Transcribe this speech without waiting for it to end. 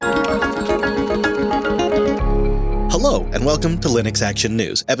Hello, and welcome to Linux Action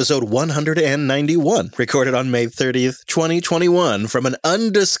News, episode 191, recorded on May 30th, 2021, from an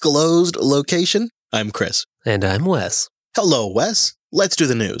undisclosed location. I'm Chris. And I'm Wes. Hello, Wes. Let's do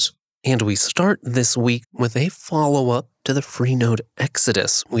the news. And we start this week with a follow-up to the Freenode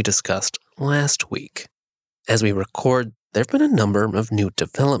exodus we discussed last week. As we record, there have been a number of new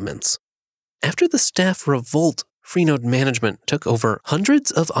developments. After the staff revolt, Freenode management took over hundreds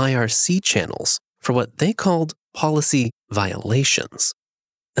of IRC channels for what they called policy violations.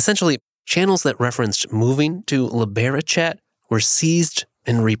 Essentially, channels that referenced moving to LiberaChat were seized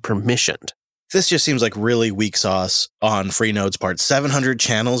and re-permissioned. This just seems like really weak sauce on Freenode's part. 700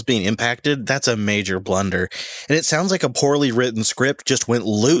 channels being impacted, that's a major blunder. And it sounds like a poorly written script just went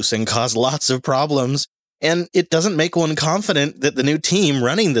loose and caused lots of problems. And it doesn't make one confident that the new team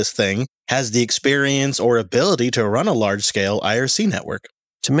running this thing has the experience or ability to run a large-scale IRC network.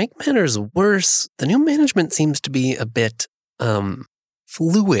 To make matters worse, the new management seems to be a bit,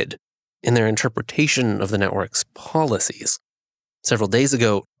 fluid in their interpretation of the network's policies. Several days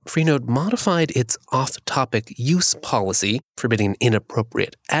ago, Freenode modified its off-topic use policy, forbidding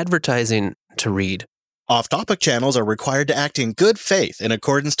inappropriate advertising, to read, Off-topic channels are required to act in good faith in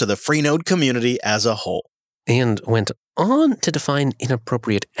accordance to the Freenode community as a whole. And went on to define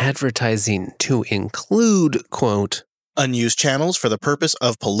inappropriate advertising to include, quote, unused channels for the purpose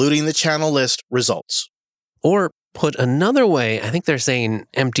of polluting the channel list results. Or put another way, I think they're saying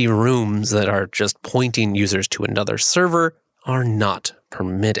empty rooms that are just pointing users to another server are not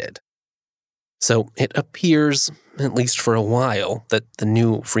permitted. So it appears, at least for a while, that the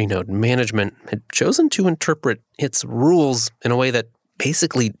new Freenode management had chosen to interpret its rules in a way that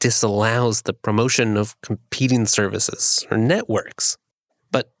basically disallows the promotion of competing services or networks.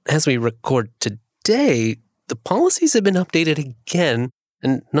 But as we record today, the policies have been updated again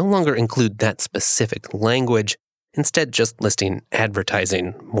and no longer include that specific language, instead just listing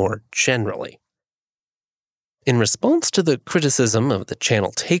advertising more generally. In response to the criticism of the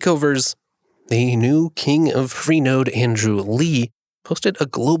channel takeovers, the new king of Freenode, Andrew Lee, posted a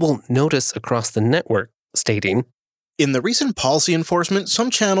global notice across the network stating, in the recent policy enforcement, some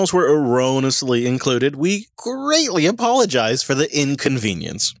channels were erroneously included. We greatly apologize for the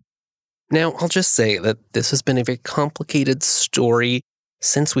inconvenience. Now, I'll just say that this has been a very complicated story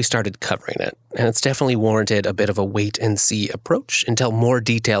since we started covering it, and it's definitely warranted a bit of a wait-and-see approach until more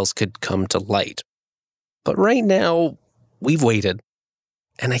details could come to light. But right now, we've waited,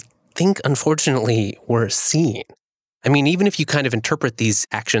 and I think, unfortunately, we're seeing. I mean, even if you kind of interpret these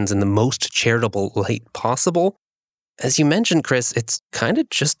actions in the most charitable light possible, as you mentioned, Chris, it's kind of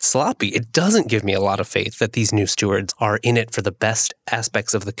just sloppy. It doesn't give me a lot of faith that these new stewards are in it for the best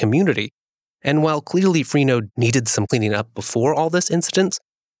aspects of the community. And while clearly Freenode needed some cleaning up before all this incident,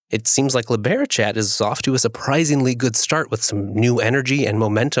 it seems like LiberaChat is off to a surprisingly good start with some new energy and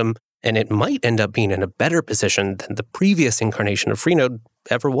momentum, and it might end up being in a better position than the previous incarnation of Freenode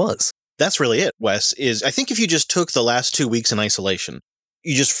ever was. That's really it, Wes, I think if you just took the last 2 weeks in isolation,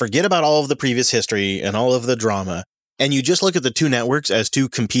 you just forget about all of the previous history and all of the drama, and you just look at the two networks as two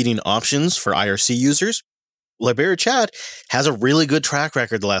competing options for IRC users, LiberaChat has a really good track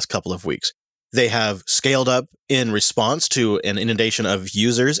record the last couple of weeks. They have scaled up in response to an inundation of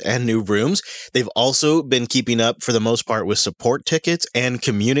users and new rooms. They've also been keeping up, for the most part, with support tickets and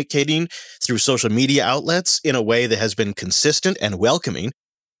communicating through social media outlets in a way that has been consistent and welcoming.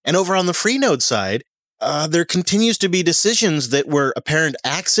 And over on the Freenode side, there continues to be decisions that were apparent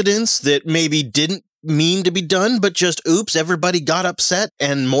accidents that maybe didn't mean to be done, but just oops, everybody got upset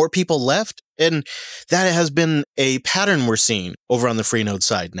and more people left. And that has been a pattern we're seeing over on the Freenode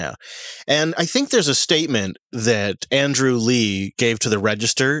side now. And I think there's a statement that Andrew Lee gave to the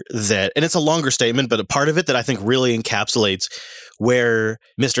Register and it's a longer statement, but a part of it that I think really encapsulates where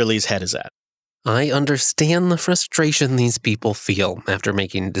Mr. Lee's head is at. I understand the frustration these people feel after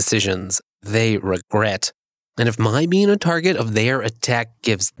making decisions they regret. And if my being a target of their attack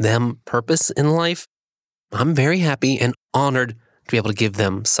gives them purpose in life, I'm very happy and honored to be able to give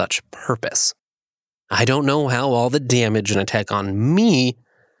them such purpose. I don't know how all the damage an attack on me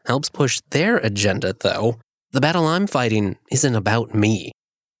helps push their agenda, though. The battle I'm fighting isn't about me.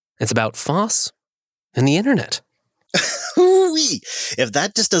 It's about Foss and the internet. If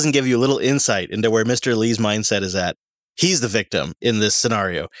that just doesn't give you a little insight into where Mr. Lee's mindset is at, he's the victim in this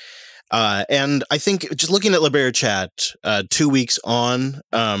scenario. And I think just looking at LiberaChat 2 weeks on,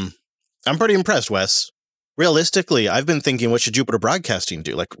 I'm pretty impressed, Wes. Realistically, I've been thinking, what should Jupiter Broadcasting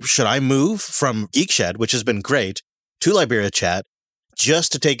do? Like, should I move from Geekshed, which has been great, to LiberaChat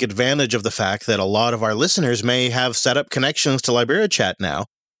just to take advantage of the fact that a lot of our listeners may have set up connections to LiberaChat now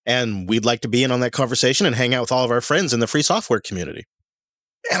And we'd like to be in on that conversation and hang out with all of our friends in the free software community.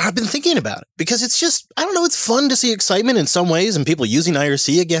 And I've been thinking about it because it's just, I don't know, it's fun to see excitement in some ways and people using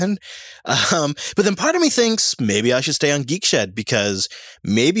IRC again. But then part of me thinks maybe I should stay on GeekShed because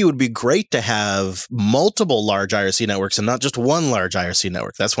maybe it would be great to have multiple large IRC networks and not just one large IRC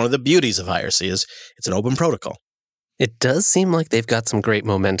network. That's one of the beauties of IRC is it's an open protocol. It does seem like they've got some great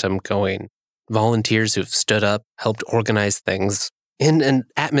momentum going. Volunteers who've stood up, helped organize things in an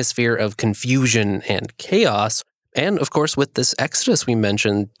atmosphere of confusion and chaos. And of course, with this exodus we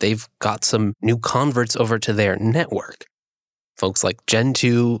mentioned, they've got some new converts over to their network. Folks like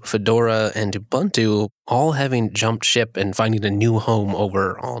Gentoo, Fedora, and Ubuntu all having jumped ship and finding a new home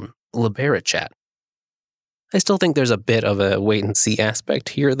over on LiberaChat. I still think there's a bit of a wait-and-see aspect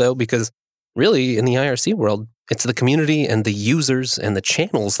here, though, because really, in the IRC world, it's the community and the users and the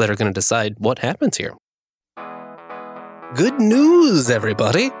channels that are going to decide what happens here. Good news,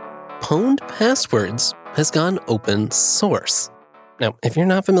 everybody! Pwned Passwords has gone open source. Now, if you're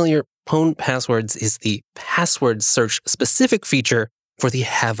not familiar, Pwned Passwords is the password search specific feature for the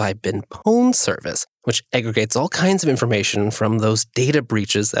Have I Been Pwned service, which aggregates all kinds of information from those data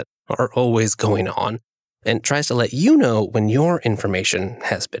breaches that are always going on and tries to let you know when your information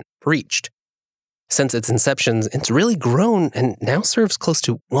has been breached. Since its inception, it's really grown and now serves close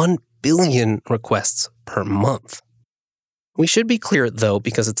to 1 billion requests per month. We should be clear, though,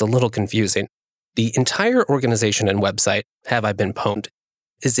 because it's a little confusing. The entire organization and website, Have I Been Pwned,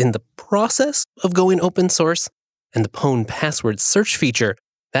 is in the process of going open source, and the Pwned Password search feature,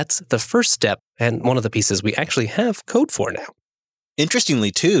 that's the first step and one of the pieces we actually have code for now.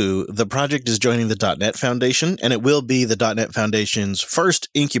 Interestingly, too, the project is joining the .NET Foundation, and it will be the .NET Foundation's first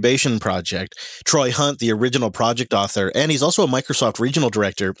incubation project. Troy Hunt, the original project author, and he's also a Microsoft regional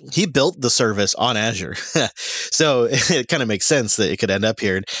director, he built the service on Azure. So it kind of makes sense that it could end up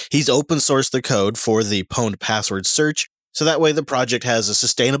here. He's open sourced the code for the Pwned Password search, so that way the project has a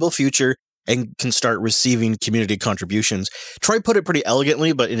sustainable future and can start receiving community contributions. Troy put it pretty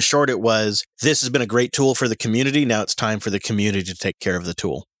elegantly, but in short it was, this has been a great tool for the community, now it's time for the community to take care of the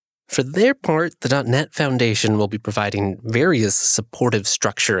tool. For their part, the .NET Foundation will be providing various supportive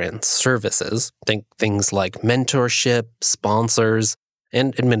structure and services. Think things like mentorship, sponsors,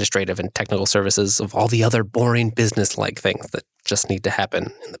 and administrative and technical services of all the other boring business-like things that just need to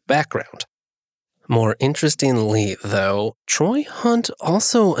happen in the background. More interestingly, though, Troy Hunt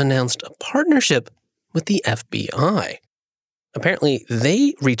also announced a partnership with the FBI. Apparently,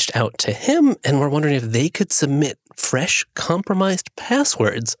 they reached out to him and were wondering if they could submit fresh, compromised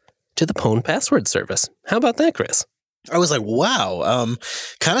passwords to the Pwned Password service. How about that, Chris? I was like, wow,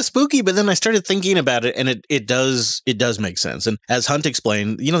 kind of spooky, but then I started thinking about it, and it does make sense. And as Hunt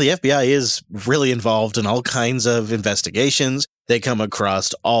explained, the FBI is really involved in all kinds of investigations. They come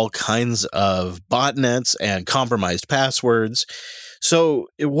across all kinds of botnets and compromised passwords. So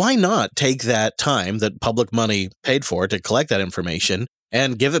why not take that time that public money paid for to collect that information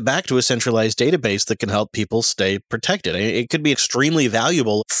and give it back to a centralized database that can help people stay protected? It could be extremely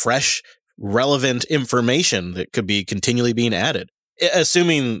valuable, fresh, relevant information that could be continually being added.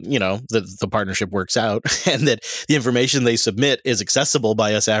 Assuming, that the partnership works out and that the information they submit is accessible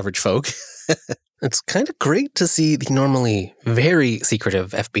by us average folk. It's kind of great to see the normally very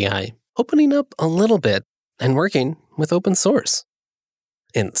secretive FBI opening up a little bit and working with open source.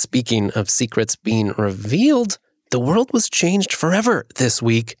 And speaking of secrets being revealed, the world was changed forever this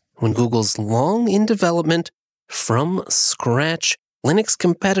week when Google's long in development, from scratch, Linux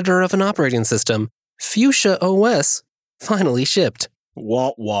competitor of an operating system, Fuchsia OS, finally shipped.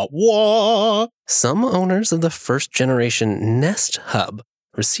 Wah, wah, wah. Some owners of the first-generation Nest Hub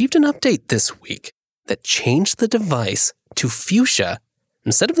received an update this week that changed the device to Fuchsia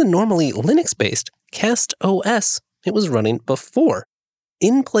instead of the normally Linux-based Cast OS it was running before.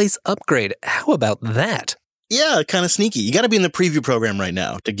 In-place upgrade, how about that? Yeah, kind of sneaky. You got to be in the preview program right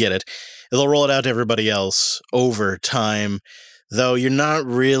now to get it. They'll roll it out to everybody else over time, though you're not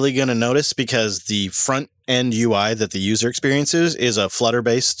really going to notice because the front-end UI that the user experiences is a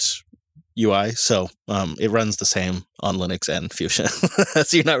Flutter-based UI, so it runs the same on Linux and Fuchsia,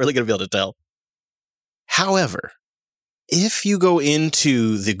 so you're not really going to be able to tell. However, if you go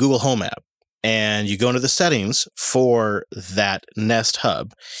into the Google Home app and you go into the settings for that Nest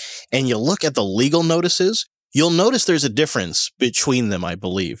Hub and you look at the legal notices, you'll notice there's a difference between them, I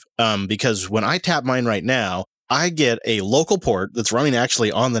believe, because when I tap mine right now, I get a local port that's running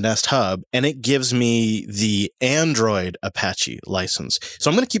actually on the Nest Hub, and it gives me the Android Apache license.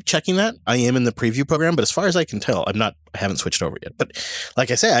 So I'm going to keep checking that. I am in the preview program, but as far as I can tell, I haven't switched over yet. But like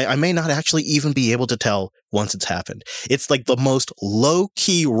I say, I may not actually even be able to tell once it's happened. It's like the most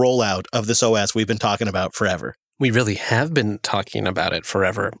low-key rollout of this OS we've been talking about forever. We really have been talking about it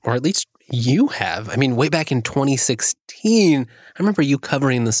forever, or at least you have. I mean, way back in 2016, I remember you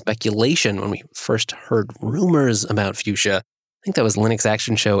covering the speculation when we first heard rumors about Fuchsia. I think that was Linux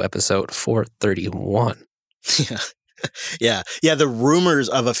Action Show episode 431. Yeah. The rumors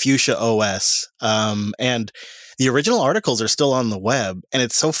of a Fuchsia OS. And the original articles are still on the web. And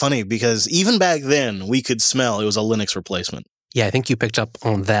it's so funny because even back then, we could smell it was a Linux replacement. Yeah, I think you picked up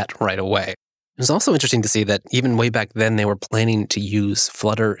on that right away. It was also interesting to see that even way back then, they were planning to use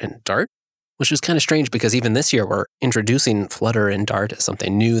Flutter and Dart, which is kind of strange because even this year, we're introducing Flutter and Dart as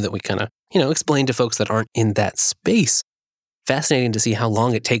something new that we kind of, explain to folks that aren't in that space. Fascinating to see how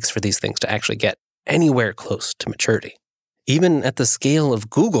long it takes for these things to actually get anywhere close to maturity. Even at the scale of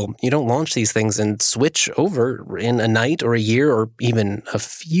Google, you don't launch these things and switch over in a night or a year or even a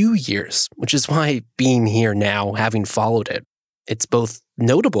few years, which is why being here now, having followed it, it's both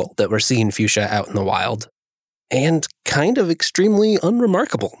notable that we're seeing Fuchsia out in the wild and kind of extremely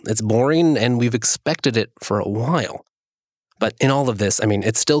unremarkable. It's boring and we've expected it for a while. But in all of this, I mean,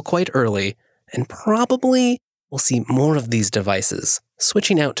 it's still quite early and probably we'll see more of these devices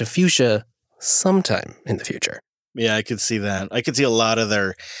switching out to Fuchsia sometime in the future. Yeah, I could see that. I could see a lot of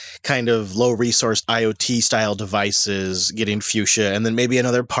their kind of low-resource IoT-style devices getting Fuchsia, and then maybe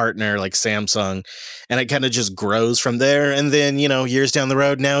another partner like Samsung, and it kind of just grows from there. And then, years down the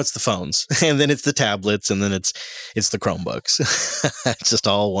road, now it's the phones, and then it's the tablets, and then it's the Chromebooks. It's just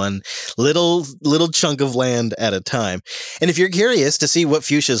all one little chunk of land at a time. And if you're curious to see what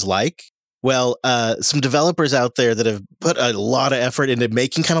Fuchsia's like, well, some developers out there that have put a lot of effort into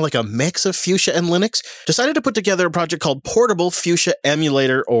making kind of like a mix of Fuchsia and Linux decided to put together a project called Portable Fuchsia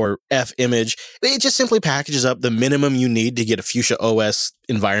Emulator, or F-Image. It just simply packages up the minimum you need to get a Fuchsia OS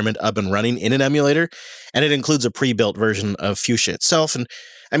environment up and running in an emulator, and it includes a pre-built version of Fuchsia itself. And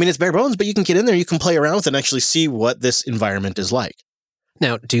I mean, it's bare bones, but you can get in there, you can play around with it and actually see what this environment is like.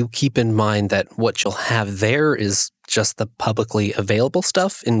 Now, do keep in mind that what you'll have there is just the publicly available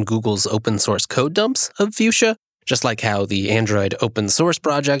stuff in Google's open source code dumps of Fuchsia, just like how the Android open source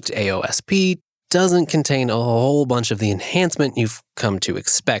project, AOSP, doesn't contain a whole bunch of the enhancement you've come to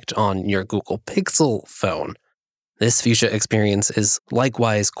expect on your Google Pixel phone. This Fuchsia experience is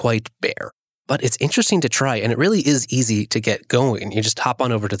likewise quite bare. But it's interesting to try, and it really is easy to get going. You just hop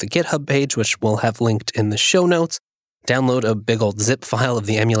on over to the GitHub page, which we'll have linked in the show notes, download a big old zip file of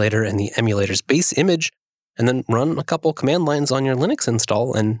the emulator and the emulator's base image, and then run a couple command lines on your Linux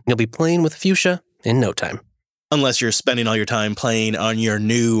install, and you'll be playing with Fuchsia in no time. Unless you're spending all your time playing on your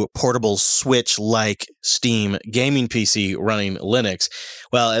new portable Switch-like Steam gaming PC running Linux.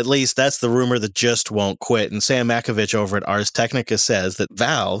 Well, at least that's the rumor that just won't quit. And Sam Makovich over at Ars Technica says that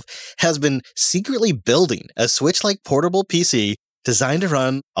Valve has been secretly building a Switch-like portable PC designed to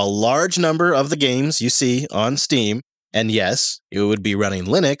run a large number of the games you see on Steam. And yes, it would be running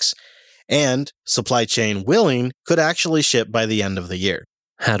Linux, and supply chain willing, could actually ship by the end of the year.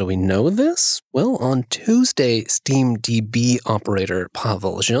 How do we know this? Well, on Tuesday, SteamDB operator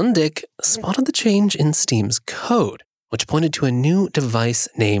Pavel Zhundik spotted the change in Steam's code, which pointed to a new device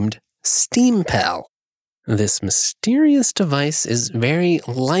named SteamPal. This mysterious device is very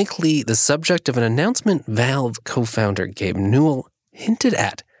likely the subject of an announcement Valve co-founder Gabe Newell hinted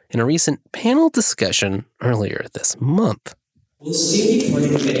at in a recent panel discussion earlier this month. Will Steam be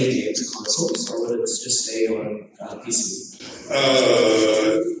porting any games to consoles, or will it just stay on PC?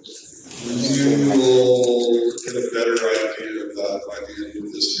 You will get a better idea of that by the end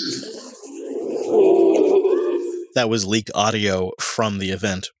of this year. That was leaked audio from the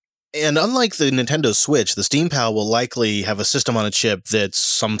event. And unlike the Nintendo Switch, the SteamPal will likely have a system on a chip that's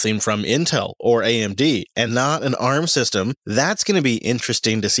something from Intel or AMD, and not an ARM system. That's going to be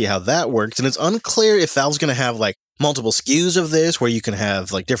interesting to see how that works, and it's unclear if Valve's going to have multiple SKUs of this, where you can have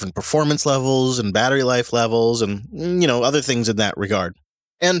different performance levels and battery life levels and, other things in that regard.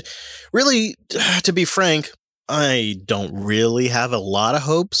 And really, to be frank, I don't really have a lot of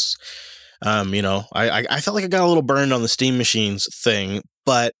hopes. I felt like I got a little burned on the Steam Machines thing,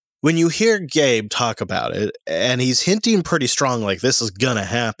 but when you hear Gabe talk about it, and he's hinting pretty strong like this is gonna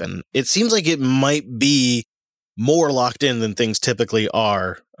happen, it seems like it might be more locked in than things typically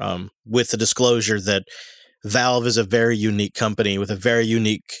are, with the disclosure that Valve is a very unique company with a very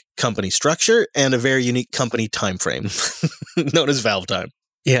unique company structure and a very unique company time frame, known as Valve time.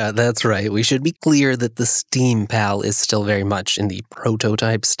 Yeah, that's right. We should be clear that the Steam Pal is still very much in the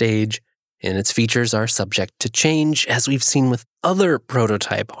prototype stage, and its features are subject to change, as we've seen with other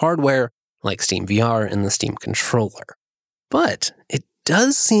prototype hardware like Steam VR and the Steam controller. But it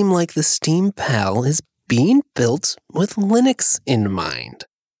does seem like the Steam Pal is being built with Linux in mind,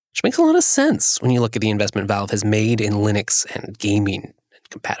 which makes a lot of sense when you look at the investment Valve has made in Linux and gaming and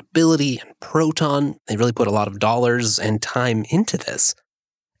compatibility and Proton. They really put a lot of dollars and time into this.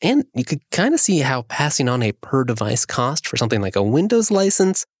 And you could kind of see how passing on a per-device cost for something like a Windows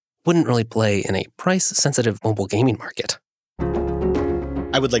license wouldn't really play in a price-sensitive mobile gaming market.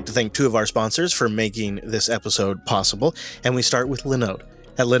 I would like to thank two of our sponsors for making this episode possible, and we start with Linode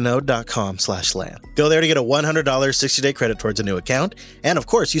at linode.com/LAN. Go there to get a $100 60-day credit towards a new account, and of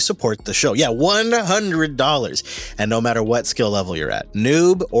course, you support the show. Yeah, $100. And no matter what skill level you're at,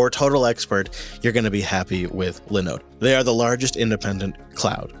 noob or total expert, you're going to be happy with Linode. They are the largest independent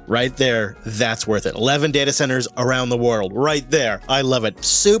cloud. Right there, that's worth it. 11 data centers around the world. Right there. I love it.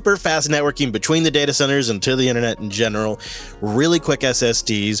 Super fast networking between the data centers and to the internet in general. Really quick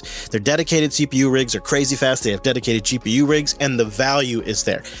SSDs. Their dedicated CPU rigs are crazy fast. They have dedicated GPU rigs, and the value is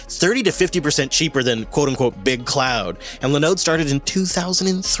there. It's 30 to 50% cheaper than quote-unquote big cloud. And Linode started in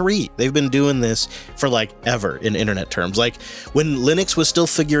 2003. They've been doing this for like ever in internet terms. Like when Linux was still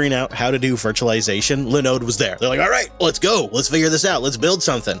figuring out how to do virtualization, Linode was there. They're like, all right, let's go. Let's figure this out. Let's build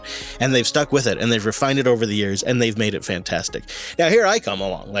something. And they've stuck with it, and they've refined it over the years, and they've made it fantastic. Now here I come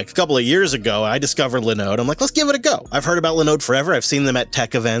along. Like a couple of years ago, I discovered Linode. I'm like, let's give it a go. I've heard about Linode forever. I've seen them at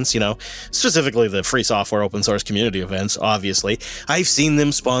tech events, specifically the free software open source community events, obviously. I've seen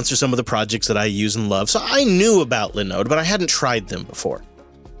them sponsor some of the projects that I use and love. So I knew about Linode, but I hadn't tried them before.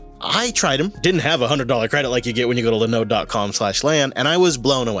 I tried them, didn't have a $100 credit like you get when you go to linode.com/LAN, and I was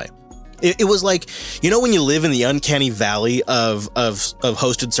blown away. It was like, when you live in the uncanny valley of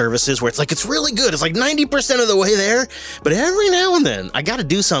hosted services where it's like, it's really good. It's like 90% of the way there. But every now and then, I got to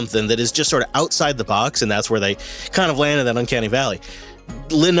do something that is just sort of outside the box. And that's where they kind of land in that uncanny valley.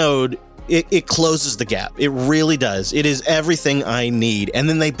 Linode, it closes the gap. It really does. It is everything I need. And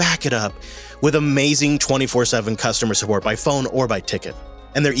then they back it up with amazing 24/7 customer support by phone or by ticket.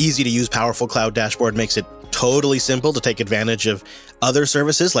 And their easy to use powerful cloud dashboard makes it totally simple to take advantage of other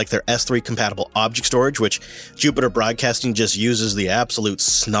services like their S3 compatible object storage, which Jupiter Broadcasting just uses the absolute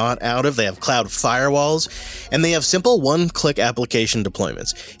snot out of. They have cloud firewalls, and they have simple one-click application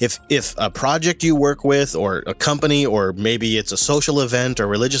deployments. If a project you work with, or a company, or maybe it's a social event or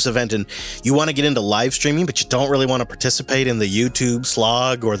religious event, and you want to get into live streaming, but you don't really want to participate in the YouTube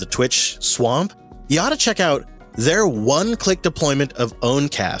slog or the Twitch swamp, you ought to check out their one-click deployment of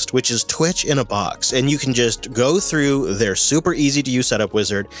Owncast, which is Twitch in a box, and you can just go through their super easy-to-use setup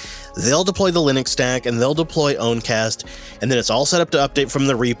wizard. They'll deploy the Linux stack, and they'll deploy Owncast, and then it's all set up to update from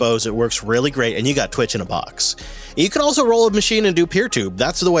the repos. It works really great, and you got Twitch in a box. You can also roll a machine and do PeerTube.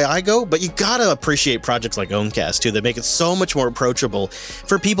 That's the way I go, but you gotta appreciate projects like Owncast, too, that make it so much more approachable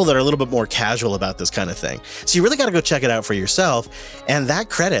for people that are a little bit more casual about this kind of thing. So you really gotta go check it out for yourself, and that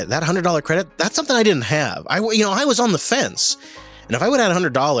credit, that $100 credit, that's something I didn't have. I was on the fence. And if I would have had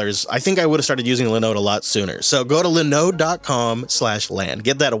 $100, I think I would have started using Linode a lot sooner. So go to linode.com/LAN.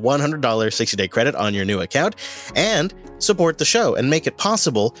 Get that $100 60-day credit on your new account and support the show and make it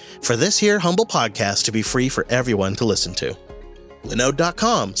possible for this here humble podcast to be free for everyone to listen to.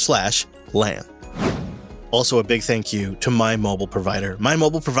 linode.com/LAN. Also, a big thank you to my mobile provider. My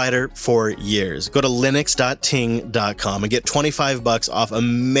mobile provider for years. Go to linux.ting.com and get $25 off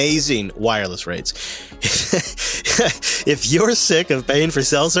amazing wireless rates. If you're sick of paying for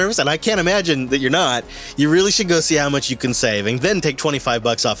cell service, and I can't imagine that you're not, you really should go see how much you can save and then take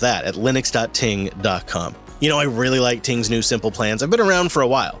 $25 off that at linux.ting.com. I really like Ting's new simple plans. I've been around for a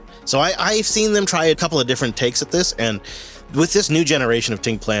while, so I've seen them try a couple of different takes at this, and with this new generation of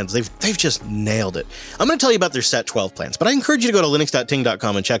Ting plans, they've just nailed it. I'm going to tell you about their Set 12 plans, but I encourage you to go to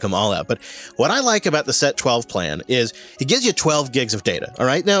linux.ting.com and check them all out. But what I like about the Set 12 plan is it gives you 12 gigs of data. All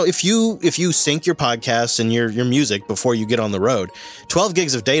right. Now, if you sync your podcasts and your music before you get on the road, 12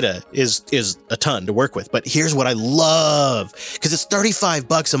 gigs of data is a ton to work with. But here's what I love, because it's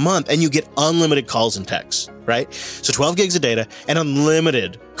 $35 a month and you get unlimited calls and texts. Right? So 12 gigs of data and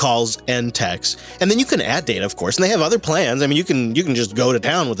unlimited calls and texts. And then you can add data, of course, and they have other plans. I mean, you can just go to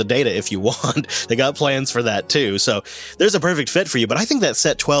town with the data if you want. They got plans for that too. So there's a perfect fit for you. But I think that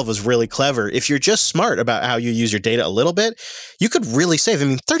Set 12 is really clever. If you're just smart about how you use your data a little bit, you could really save. I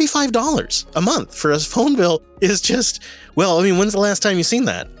mean, $35 a month for a phone bill is just, when's the last time you've seen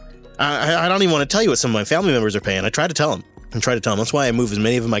that? I don't even want to tell you what some of my family members are paying. I try to tell them. and try to tell them. That's why I move as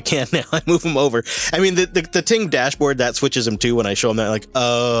many of them I can now. I move them over. I mean, the Ting dashboard, that switches them too when I show them that, like,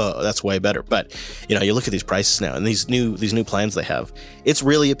 oh, that's way better. But, you look at these prices now and these new plans they have. It's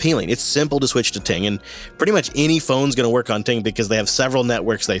really appealing. It's simple to switch to Ting, and pretty much any phone's going to work on Ting because they have several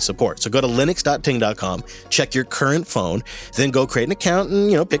networks they support. So go to linux.ting.com, check your current phone, then go create an account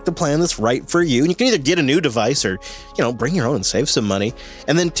and, pick the plan that's right for you. And you can either get a new device or, bring your own and save some money.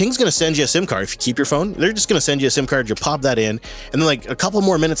 And then Ting's going to send you a SIM card. If you keep your phone, they're just going to send you a SIM card. You pop that in, and then like a couple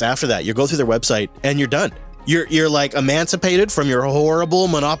more minutes after that, you go through their website and you're done. You're like emancipated from your horrible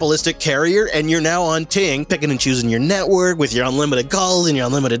monopolistic carrier, and you're now on Ting, picking and choosing your network with your unlimited calls and your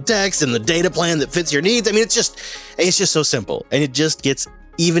unlimited text and the data plan that fits your needs. I mean, it's just so simple, and it just gets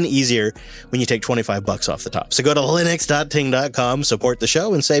even easier when you take $25 off the top. So go to linux.ting.com, support the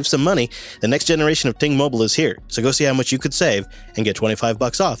show, and save some money. The next generation of Ting Mobile is here. So go see how much you could save and get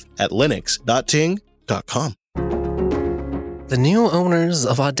 $25 off at linux.ting.com. The new owners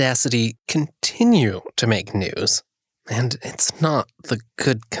of Audacity continue to make news, and it's not the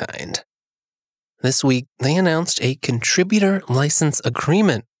good kind. This week, they announced a contributor license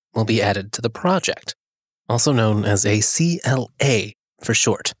agreement will be added to the project, also known as a CLA for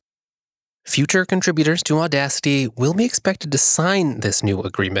short. Future contributors to Audacity will be expected to sign this new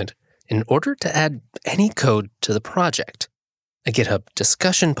agreement in order to add any code to the project. A GitHub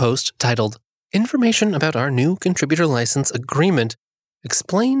discussion post titled "Information about our new contributor license agreement"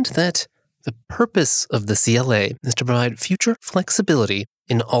 explained that the purpose of the CLA is to provide future flexibility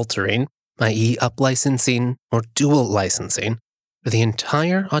in altering, i.e. up-licensing or dual licensing, for the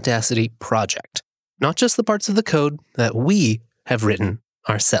entire Audacity project, not just the parts of the code that we have written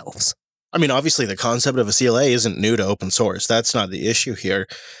ourselves. I mean, obviously, the concept of a CLA isn't new to open source. That's not the issue here.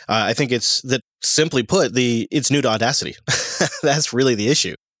 I think it's that, simply put, it's new to Audacity. That's really the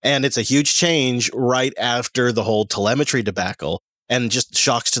issue. And it's a huge change right after the whole telemetry debacle and just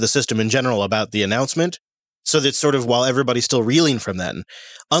shocks to the system in general about the announcement. So that's sort of while everybody's still reeling from that. And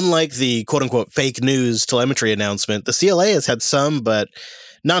unlike the quote-unquote fake news telemetry announcement, the CLA has had some, but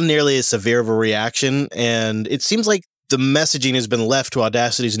not nearly as severe of a reaction. And it seems like the messaging has been left to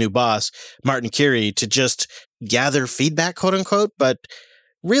Audacity's new boss, Martin Curie, to just gather feedback, quote-unquote, but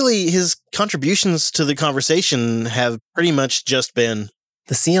really his contributions to the conversation have pretty much just been...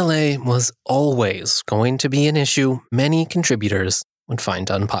 The CLA was always going to be an issue many contributors would find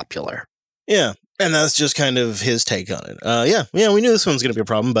unpopular. Yeah, and that's just kind of his take on it. Yeah, we knew this one's going to be a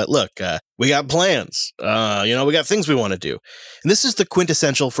problem, but look, we got plans. We got things we want to do. And this is the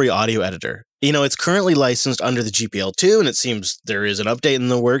quintessential free audio editor. It's currently licensed under the GPL2, and it seems there is an update in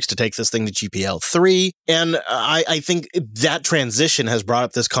the works to take this thing to GPL3. And I think that transition has brought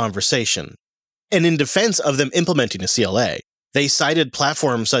up this conversation. And in defense of them implementing a CLA, they cited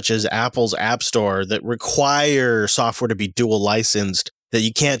platforms such as Apple's App Store that require software to be dual licensed, that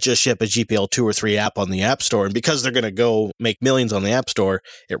you can't just ship a GPL2 or 3 app on the App Store. And because they're going to go make millions on the App Store,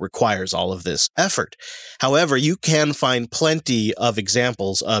 it requires all of this effort. However, you can find plenty of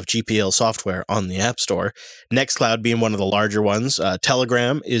examples of GPL software on the App Store, Nextcloud being one of the larger ones.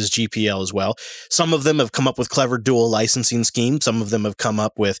 Telegram is GPL as well. Some of them have come up with clever dual licensing schemes. Some of them have come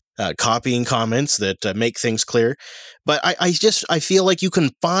up with copying comments that make things clear. But I feel like you can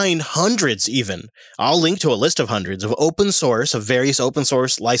find hundreds even. I'll link to a list of hundreds of various open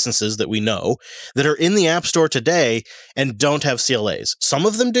source licenses that we know that are in the App Store today and don't have CLAs. Some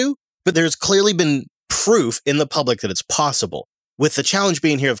of them do, but there's clearly been proof in the public that it's possible. With the challenge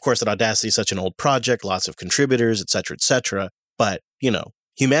being here, of course, that Audacity is such an old project, lots of contributors, et cetera, et cetera. But,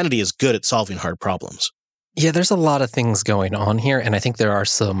 humanity is good at solving hard problems. Yeah, there's a lot of things going on here, and I think there are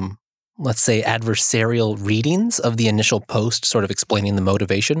some, let's say, adversarial readings of the initial post sort of explaining the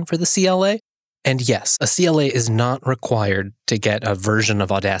motivation for the CLA. And yes, a CLA is not required to get a version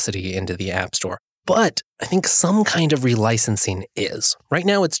of Audacity into the App Store. But I think some kind of relicensing is. Right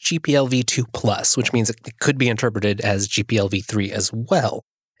now it's GPL v2+, which means it could be interpreted as GPL v3 as well.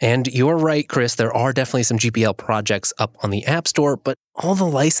 And you're right, Chris, there are definitely some GPL projects up on the App Store, but all the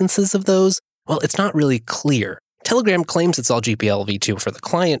licenses of those, well, it's not really clear. Telegram claims it's all GPL v2 for the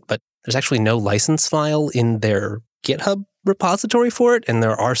client, but there's actually no license file in their GitHub repository for it, and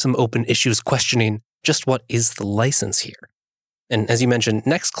there are some open issues questioning just what is the license here. And as you mentioned,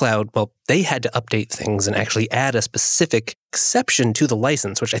 Nextcloud, well, they had to update things and actually add a specific exception to the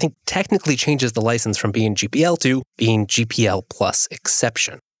license, which I think technically changes the license from being GPL to being GPL plus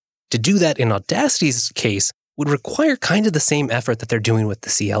exception. To do that in Audacity's case would require kind of the same effort that they're doing with the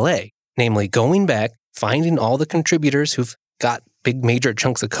CLA, namely going back, finding all the contributors who've got big major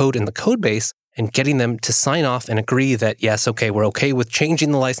chunks of code in the code base and getting them to sign off and agree that, yes, okay, we're okay with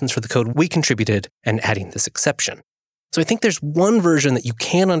changing the license for the code we contributed and adding this exception. So I think there's one version that you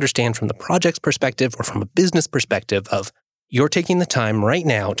can understand from the project's perspective or from a business perspective of you're taking the time right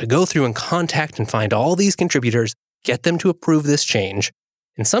now to go through and contact and find all these contributors, get them to approve this change.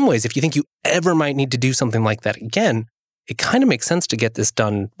 In some ways, if you think you ever might need to do something like that again, it kind of makes sense to get this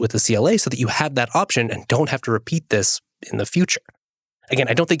done with the CLA so that you have that option and don't have to repeat this in the future. Again,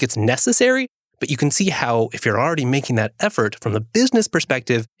 I don't think it's necessary, but you can see how if you're already making that effort from the business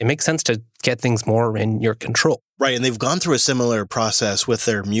perspective, it makes sense to get things more in your control. Right, and they've gone through a similar process with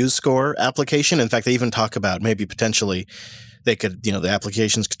their MuseScore application. In fact, they even talk about maybe potentially they could, the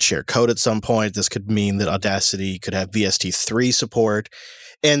applications could share code at some point. This could mean that Audacity could have VST3 support.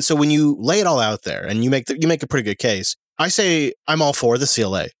 And so when you lay it all out there and you make a pretty good case, I say I'm all for the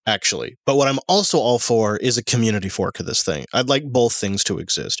CLA, actually. But what I'm also all for is a community fork of this thing. I'd like both things to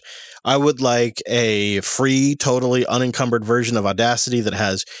exist. I would like a free, totally unencumbered version of Audacity that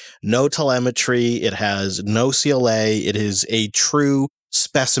has no telemetry. It has no CLA. It is a true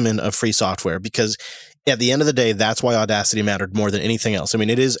specimen of free software because at the end of the day, that's why Audacity mattered more than anything else. I mean,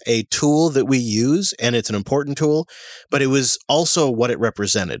 it is a tool that we use, and it's an important tool, but it was also what it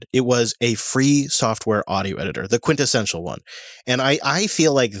represented. It was a free software audio editor, the quintessential one. And I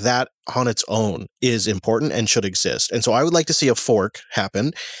feel like that on its own is important and should exist. And so I would like to see a fork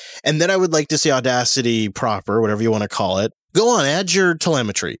happen. And then I would like to see Audacity proper, whatever you want to call it. Go on, add your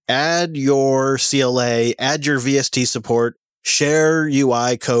telemetry, add your CLA, add your VST support. Share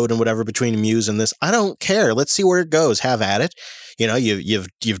UI code and whatever between Muse and this. I don't care. Let's see where it goes. Have at it.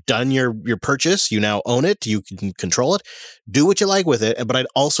 You've done your purchase. You now own it. You can control it. Do what you like with it. But I'd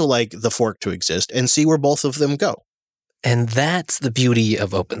also like the fork to exist and see where both of them go. And that's the beauty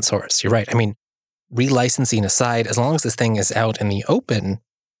of open source. You're right. I mean, relicensing aside, as long as this thing is out in the open,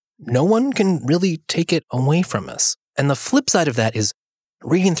 no one can really take it away from us. And the flip side of that is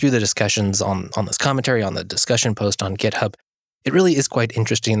reading through the discussions on this commentary, on the discussion post on GitHub. It really is quite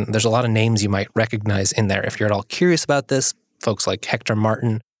interesting. There's a lot of names you might recognize in there. If you're at all curious about this, folks like Hector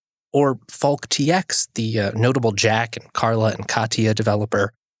Martin or FalkTX, the notable Jack and Carla and Katia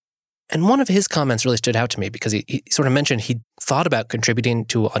developer. And one of his comments really stood out to me because he sort of mentioned he'd thought about contributing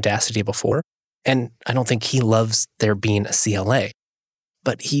to Audacity before, and I don't think he loves there being a CLA.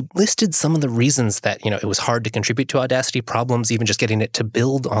 But he listed some of the reasons that, it was hard to contribute to Audacity, problems even just getting it to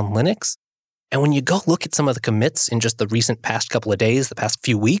build on Linux. And when you go look at some of the commits in just the recent past couple of days, the past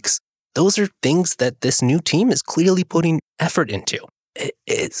few weeks, those are things that this new team is clearly putting effort into.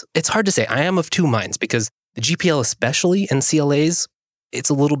 It's hard to say. I am of two minds because the GPL especially and CLAs, it's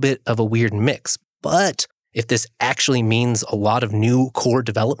a little bit of a weird mix. But if this actually means a lot of new core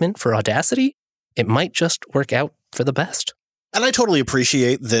development for Audacity, it might just work out for the best. And I totally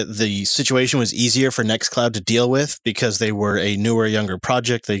appreciate that the situation was easier for Nextcloud to deal with because they were a newer, younger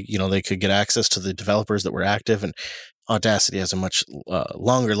project. They could get access to the developers that were active, and Audacity has a much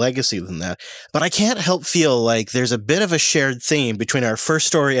longer legacy than that. But I can't help feel like there's a bit of a shared theme between our first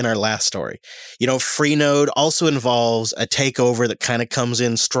story and our last story. Freenode also involves a takeover that kind of comes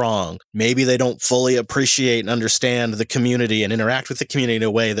in strong. Maybe they don't fully appreciate and understand the community and interact with the community in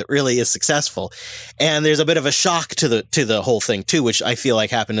a way that really is successful. And there's a bit of a shock to the whole thing too, which I feel like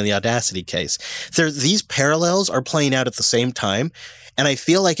happened in the Audacity case. These parallels are playing out at the same time. And I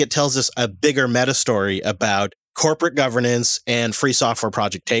feel like it tells us a bigger meta story about corporate governance and free software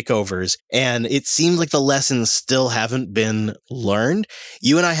project takeovers. And it seems like the lessons still haven't been learned.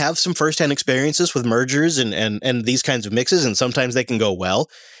 You and I have some firsthand experiences with mergers and these kinds of mixes, and sometimes they can go well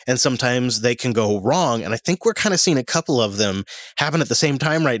and sometimes they can go wrong. And I think we're kind of seeing a couple of them happen at the same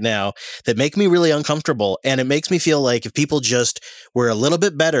time right now that make me really uncomfortable. And it makes me feel like if people just were a little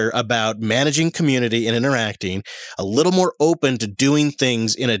bit better about managing community and interacting, a little more open to doing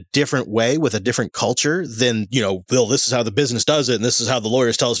things in a different way with a different culture than, Bill, this is how the business does it and this is how the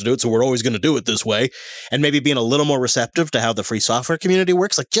lawyers tell us to do it, so we're always going to do it this way. And maybe being a little more receptive to how the free software community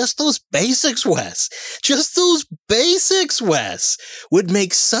works. Like just those basics, Wes. Just those basics, Wes, would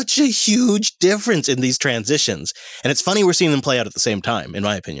make such a huge difference in these transitions. And it's funny we're seeing them play out at the same time, in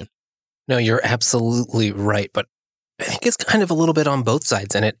my opinion. No, you're absolutely right. But I think it's kind of a little bit on both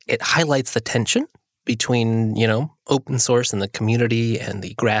sides. And it highlights the tension between, open source and the community and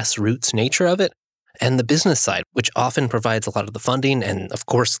the grassroots nature of it, and the business side, which often provides a lot of the funding and, of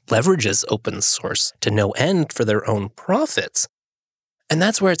course, leverages open source to no end for their own profits. And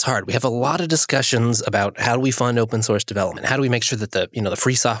that's where it's hard. We have a lot of discussions about how do we fund open source development? How do we make sure that the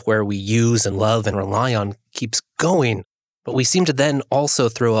free software we use and love and rely on keeps going? But we seem to then also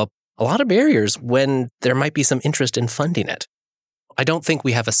throw up a lot of barriers when there might be some interest in funding it. I don't think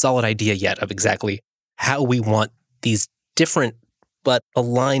we have a solid idea yet of exactly how we want these different but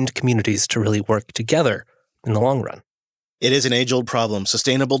aligned communities to really work together in the long run. It is an age-old problem.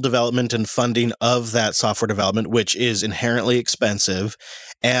 Sustainable development and funding of that software development, which is inherently expensive,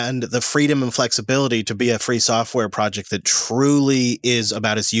 and the freedom and flexibility to be a free software project that truly is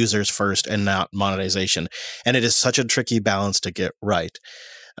about its users first and not monetization. And it is such a tricky balance to get right.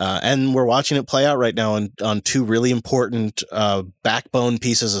 And we're watching it play out right now on two really important backbone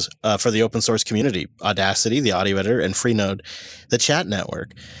pieces for the open source community: Audacity, the audio editor, and Freenode, the chat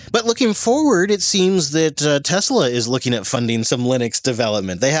network. But looking forward, it seems that Tesla is looking at funding some Linux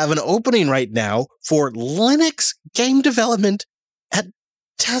development. They have an opening right now for Linux game development at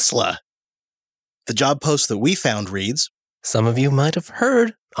Tesla. The job post that we found reads, Some of you might have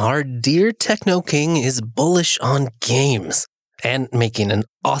heard our dear Techno King is bullish on games and making an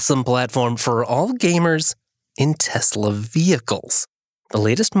awesome platform for all gamers in Tesla vehicles. The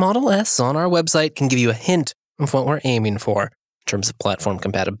latest Model S on our website can give you a hint of what we're aiming for in terms of platform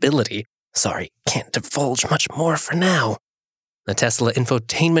compatibility. Sorry, can't divulge much more for now. The Tesla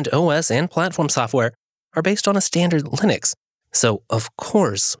Infotainment OS and platform software are based on a standard Linux. So, of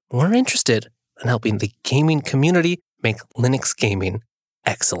course, we're interested in helping the gaming community make Linux gaming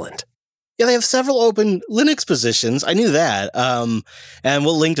excellent. yeah, they have several open Linux positions. I knew that. And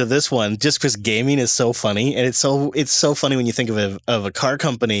we'll link to this one just because gaming is so funny. And it's so funny when you think of a car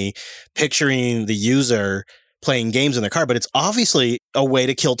company picturing the user playing games in their car, but it's obviously a way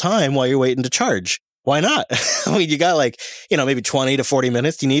to kill time while you're waiting to charge. Why not? I mean, you got maybe 20 to 40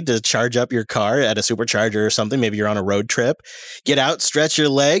 minutes you need to charge up your car at a supercharger or something. Maybe you're on a road trip. Get out, stretch your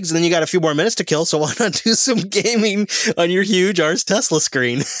legs, and then you got a few more minutes to kill, so why not do some gaming on your huge Ars Tesla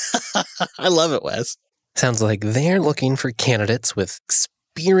screen? I love it, Wes. Sounds like they're looking for candidates with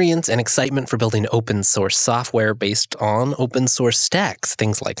experience and excitement for building open source software based on open source stacks,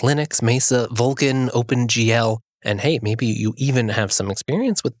 things like Linux, Mesa, Vulkan, OpenGL, and hey, maybe you even have some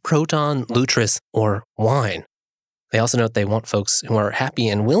experience with Proton, Lutris, or Wine. They also note they want folks who are happy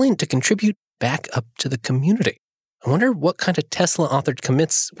and willing to contribute back up to the community. I wonder what kind of Tesla-authored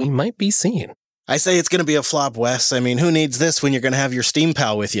commits we might be seeing. I say it's going to be a flop, Wes. I mean, who needs this when you're going to have your Steam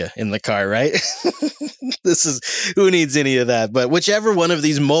Pal with you in the car, right? Who needs any of that? But whichever one of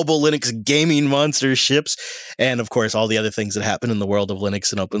these mobile Linux gaming monsters ships, and of course, all the other things that happen in the world of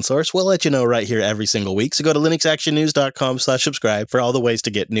Linux and open source, we'll let you know right here every single week. So go to linuxactionnews.com/subscribe for all the ways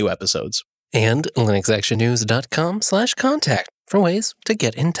to get new episodes. And linuxactionnews.com/contact for ways to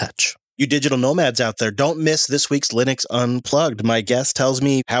get in touch. You digital nomads out there, don't miss this week's Linux Unplugged. My guest tells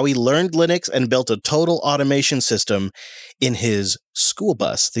me how he learned Linux and built a total automation system in his school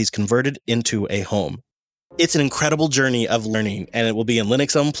bus that he's converted into a home. It's an incredible journey of learning, and it will be in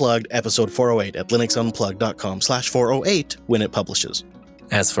Linux Unplugged, episode 408 at linuxunplugged.com/408 when it publishes.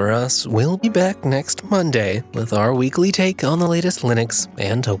 As for us, we'll be back next Monday with our weekly take on the latest Linux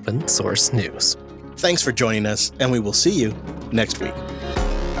and open source news. Thanks for joining us, and we will see you next week.